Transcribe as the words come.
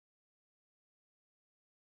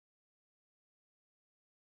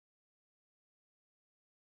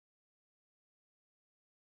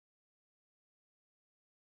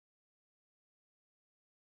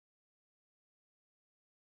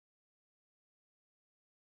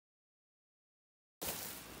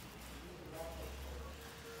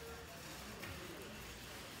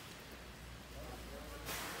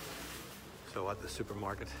So at the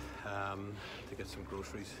supermarket to get some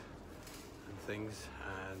groceries and things,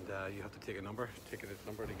 and you have to take a number, ticket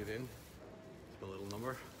number to get in. It's my little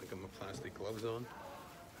number. I got my plastic gloves on,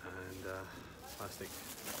 and plastic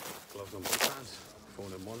gloves on both hands,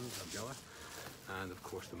 phone in one, umbrella, and of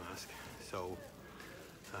course the mask. So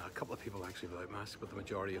a couple of people actually without masks, but the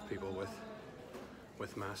majority of people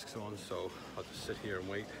with masks on. So I'll just sit here and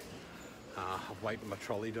wait. I've wiped my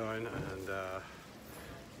trolley down and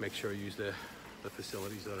make sure I use the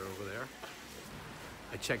facilities that are over there.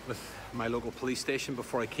 I checked with my local police station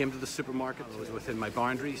before I came to the supermarket. I was within my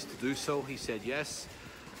boundaries to do so. He said yes,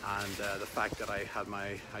 and the fact that I had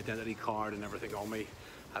my identity card and everything on me,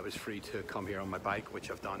 I was free to come here on my bike, which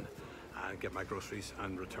I've done, and get my groceries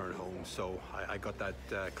and return home. So I got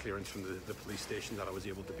that clearance from the police station that I was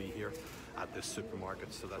able to be here at this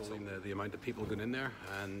supermarket. So that's the amount of people going in there,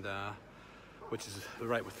 and which is the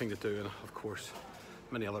right thing to do. And of course,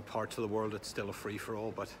 many other parts of the world it's still a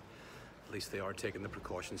free-for-all, but at least they are taking the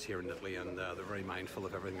precautions here in Italy, and they're very mindful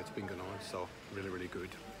of everything that's been going on. So really, really good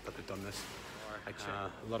that they've done this.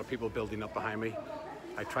 A lot of people building up behind me.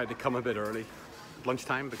 I tried to come a bit early at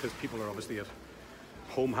lunchtime because people are obviously at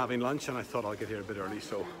home having lunch, and I thought I'll get here a bit early.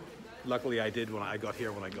 So luckily I did when I got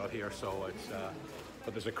here. So it's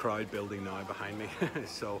but there's a crowd building now behind me.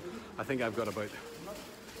 So I think I've got about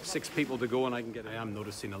 6 people to go, and I can get. I am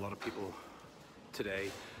noticing a lot of people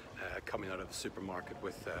today coming out of the supermarket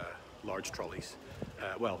with large trolleys.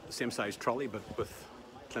 Well, the same size trolley, but with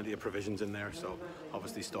plenty of provisions in there. So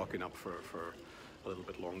obviously stocking up for a little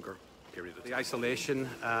bit longer period of time. The isolation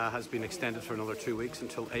has been extended for another 2 weeks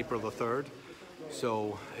until April the 3rd.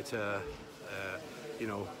 So it's a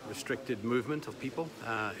restricted movement of people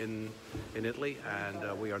in Italy,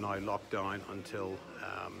 and we are now locked down until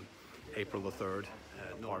April the 3rd.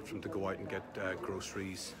 Apart from to go out and get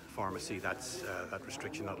groceries, pharmacy, that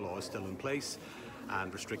restriction, that law is still in place,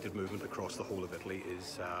 and restricted movement across the whole of Italy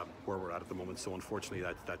is where we're at the moment. So unfortunately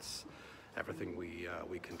that's everything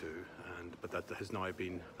we can do, but that has now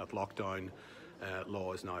been, that lockdown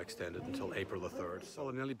law is now extended until April the 3rd. So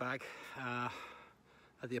I'm nearly back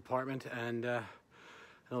at the apartment, and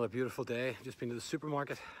another beautiful day. Just been to the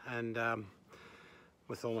supermarket, and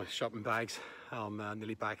with all my shopping bags, I'm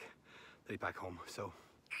nearly back home. So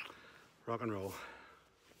rock and roll.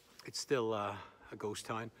 It's still a ghost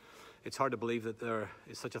town. It's hard to believe that there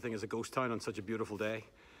is such a thing as a ghost town on such a beautiful day,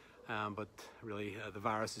 but really the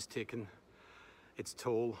virus has taken its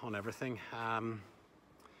toll on everything.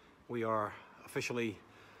 We are officially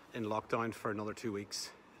in lockdown for another 2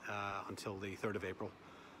 weeks until the 3rd of April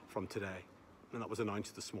from today, and that was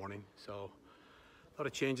announced this morning. So a lot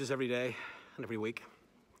of changes every day and every week.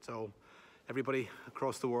 So everybody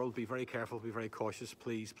across the world, be very careful, be very cautious.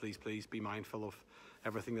 Please, please, please be mindful of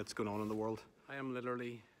everything that's going on in the world. I am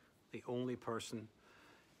literally the only person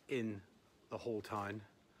in the whole town.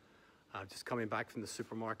 Just coming back from the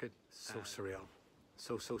supermarket. So surreal.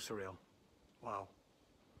 So surreal. Wow.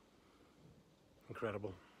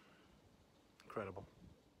 Incredible. Incredible.